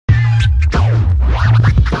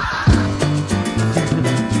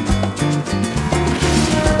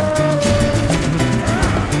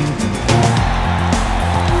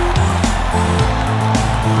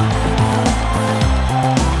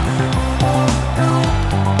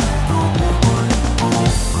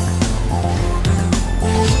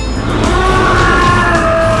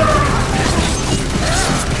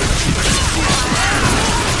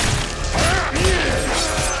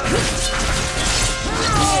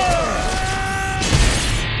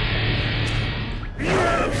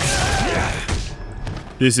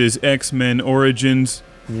This is X-Men Origins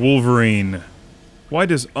Wolverine. Why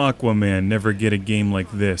does Aquaman never get a game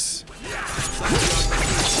like this?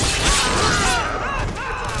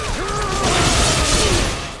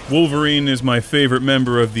 Wolverine is my favorite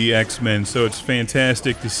member of the X-Men, so it's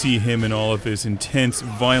fantastic to see him in all of his intense,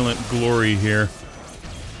 violent glory here.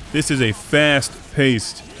 This is a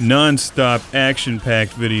fast-paced, non-stop,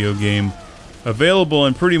 action-packed video game. Available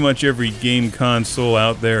on pretty much every game console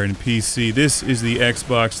out there and PC. This is the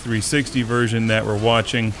Xbox 360 version that we're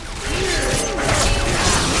watching.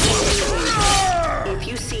 If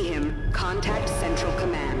you see him, contact Central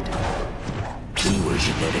Command. We were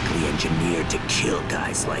genetically engineered to kill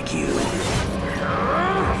guys like you.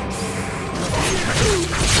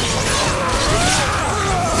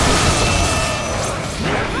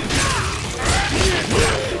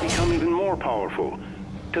 They become even more powerful,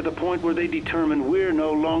 to the point where they determine we're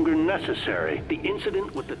no longer necessary. The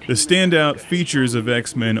incident with The standout features of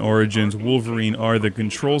X-Men Origins Wolverine are the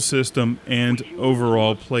control system and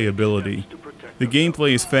overall playability. The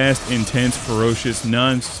gameplay is fast, intense, ferocious,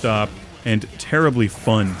 non-stop, and terribly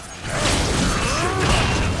fun.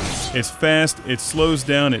 It's fast, it slows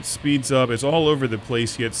down, it speeds up, it's all over the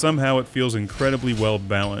place, yet somehow it feels incredibly well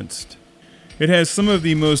balanced. It has some of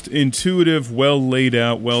the most intuitive,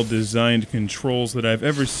 well-laid-out, well-designed controls that I've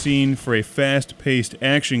ever seen for a fast-paced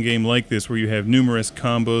action game like this, where you have numerous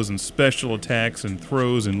combos and special attacks and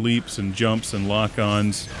throws and leaps and jumps and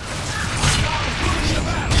lock-ons.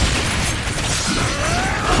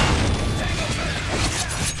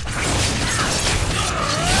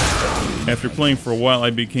 After playing for a while,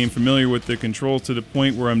 I became familiar with the controls to the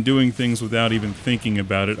point where I'm doing things without even thinking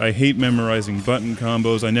about it. I hate memorizing button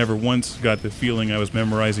combos. I never once got the feeling I was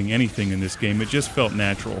memorizing anything in this game. It just felt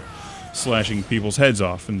natural, slashing people's heads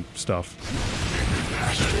off and stuff.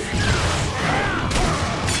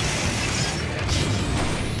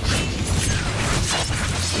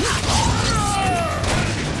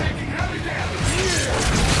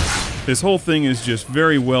 This whole thing is just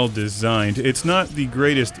very well designed. It's not the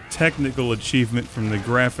greatest technical achievement from the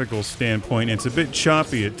graphical standpoint. It's a bit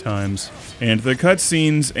choppy at times. And the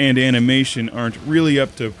cutscenes and animation aren't really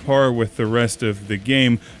up to par with the rest of the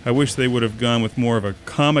game. I wish they would have gone with more of a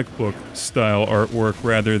comic book style artwork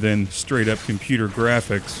rather than straight up computer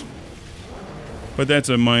graphics. But that's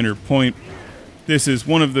a minor point. This is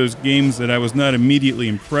one of those games that I was not immediately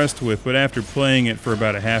impressed with, but after playing it for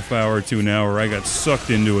about a half hour to an hour, I got sucked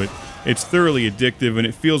into it. It's thoroughly addictive, and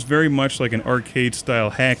it feels very much like an arcade-style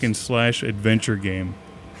hack-and-slash adventure game,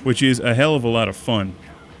 which is a hell of a lot of fun.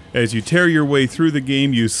 As you tear your way through the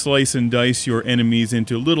game, you slice and dice your enemies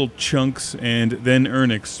into little chunks and then earn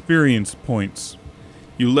experience points.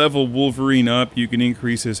 You level Wolverine up, you can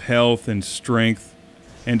increase his health and strength,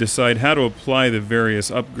 and decide how to apply the various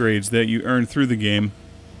upgrades that you earn through the game.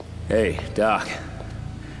 Hey, Doc.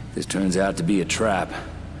 If this turns out to be a trap,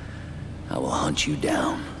 I will hunt you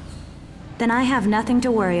down. Then I have nothing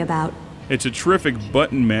to worry about. It's a terrific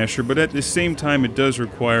button masher, but at the same time it does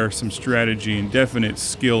require some strategy and definite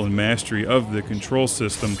skill and mastery of the control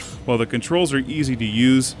system. While the controls are easy to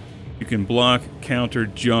use, you can block, counter,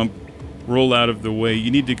 jump, roll out of the way. You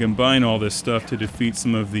need to combine all this stuff to defeat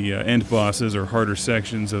some of the end bosses or harder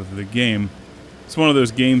sections of the game. It's one of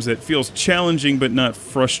those games that feels challenging but not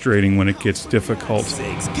frustrating when it gets difficult.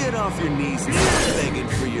 Sakes, get off your knees and stop begging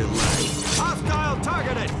for your life. Hostile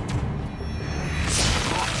targeted!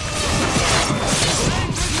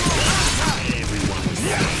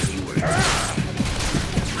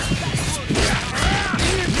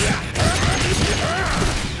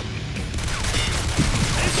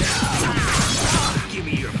 Give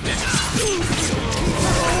me your best.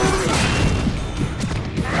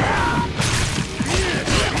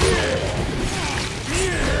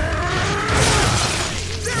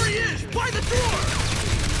 There he is! By the door!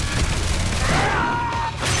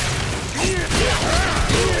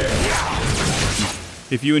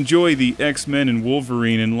 If you enjoy the X-Men and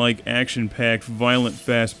Wolverine and like action-packed, violent,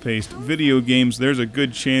 fast-paced video games, there's a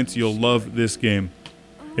good chance you'll love this game.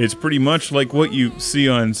 It's pretty much like what you see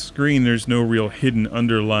on screen. There's no real hidden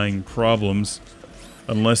underlying problems,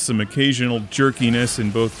 unless some occasional jerkiness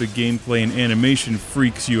in both the gameplay and animation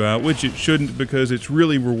freaks you out, which it shouldn't, because it's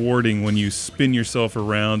really rewarding when you spin yourself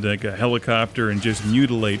around like a helicopter and just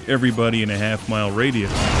mutilate everybody in a half-mile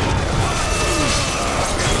radius.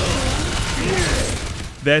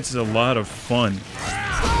 That's a lot of fun.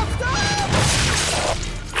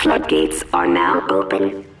 Floodgates are now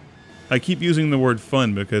open. I keep using the word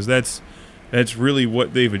fun because that's really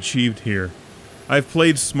what they've achieved here. I've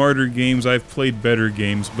played smarter games, I've played better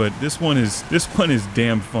games, but this one is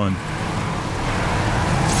damn fun.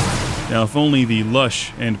 Now, if only the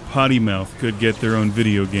Lush and Potty Mouth could get their own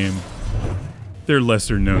video game. They're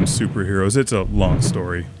lesser-known superheroes. It's a long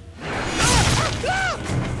story.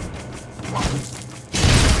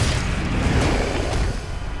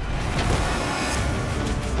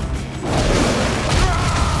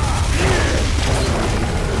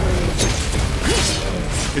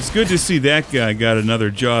 It's good to see that guy got another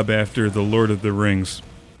job after The Lord of the Rings.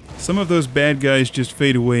 Some of those bad guys just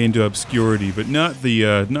fade away into obscurity, but not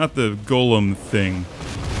the golem thing.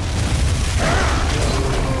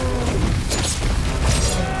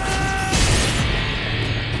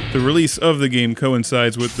 The release of the game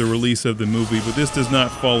coincides with the release of the movie, but this does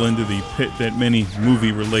not fall into the pit that many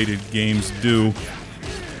movie-related games do.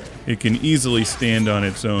 It can easily stand on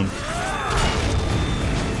its own.